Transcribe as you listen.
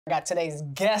I got today's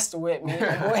guest with me. Go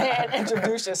ahead and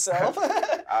introduce yourself.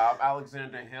 I'm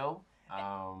Alexander Hill.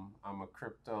 I'm a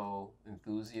crypto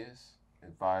enthusiast,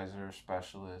 advisor,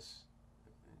 specialist.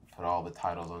 Put all the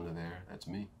titles under there. That's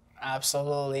me.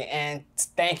 Absolutely. And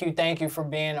thank you for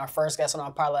being our first guest on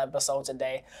our pilot episode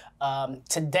today.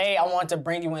 Today, I want to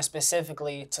bring you in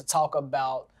specifically to talk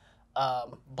about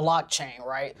blockchain,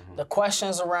 right? Mm-hmm. The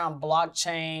questions around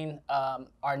blockchain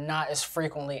are not as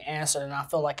frequently answered, and I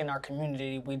feel like in our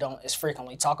community, we don't as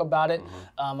frequently talk about it.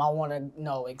 Mm-hmm. I want to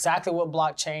know exactly what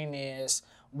blockchain is,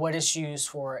 what it's used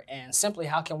for, and simply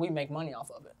how can we make money off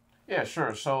of it? Yeah,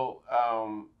 sure. So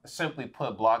simply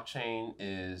put, blockchain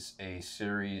is a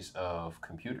series of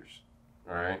computers,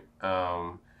 right?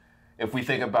 If we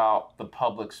think about the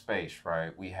public space,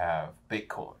 right, we have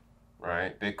Bitcoin,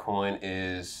 right? Bitcoin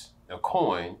is a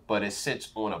coin, but it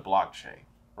sits on a blockchain,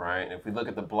 right? And if we look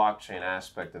at the blockchain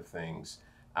aspect of things,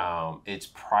 it's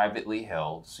privately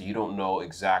held, so you don't know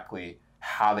exactly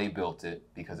how they built it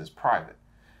because it's private.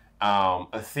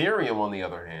 Ethereum, on the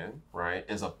other hand, right,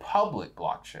 is a public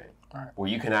blockchain, right, where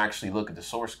you can actually look at the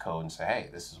source code and say, hey,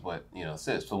 this is what this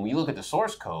is. So when you look at the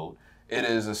source code, it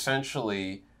is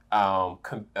essentially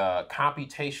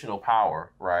computational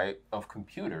power, right, of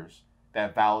computers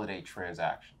that validate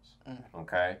transactions.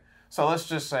 Okay, so let's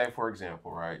just say, for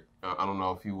example, right, I don't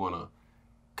know if you want to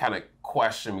kind of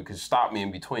question, we could stop me in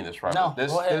between this, right? No, but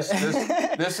go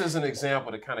ahead. this is an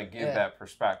example to kind of give that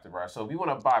perspective, right? So if you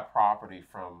want to buy property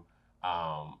from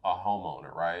a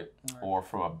homeowner, right, or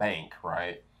from a bank,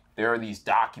 right, there are these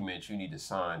documents you need to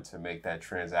sign to make that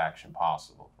transaction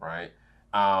possible, right?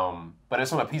 But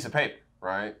it's on a piece of paper,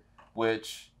 right,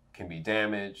 which can be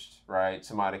damaged, right?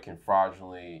 Somebody can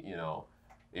fraudulently,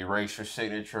 erase your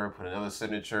signature, put another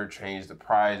signature, change the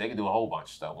price. They can do a whole bunch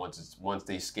of stuff once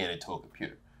they scan it to a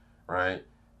computer, right?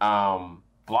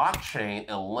 Blockchain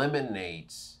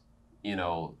eliminates,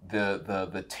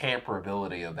 the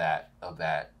tamperability of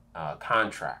that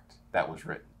contract that was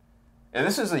written. And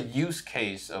this is a use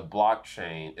case of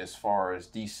blockchain as far as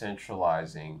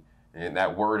decentralizing, and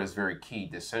that word is very key,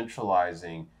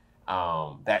 decentralizing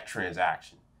that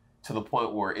transaction to the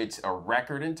point where it's a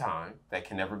record in time that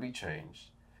can never be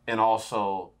changed, and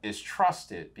also is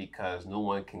trusted because no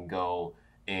one can go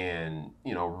and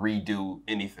redo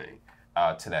anything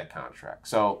to that contract.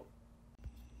 So